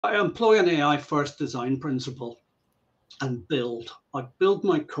I employ an AI first design principle and build. I build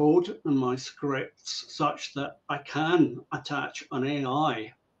my code and my scripts such that I can attach an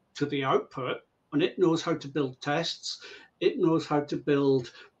AI to the output, and it knows how to build tests. It knows how to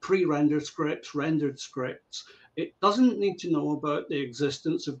build pre-rendered scripts, rendered scripts. It doesn't need to know about the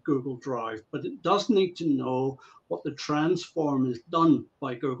existence of Google Drive, but it does need to know what the transform is done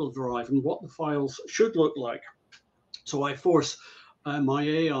by Google Drive and what the files should look like. So I force my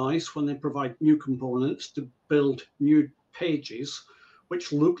AIs, when they provide new components, to build new pages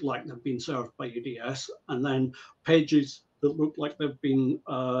which look like they've been served by EDS, and then pages that look like they've been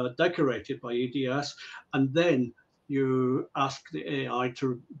decorated by EDS. And then you ask the AI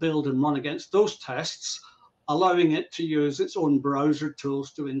to build and run against those tests, allowing it to use its own browser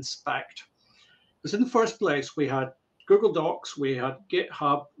tools to inspect. Because in the first place, we had Google Docs, we had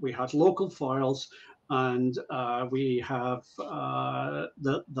GitHub, we had local files, and we have the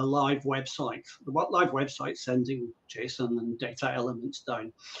live website, the live website sending JSON and data elements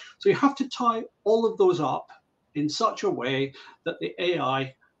down. So you have to tie all of those up in such a way that the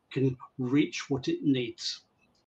AI can reach what it needs.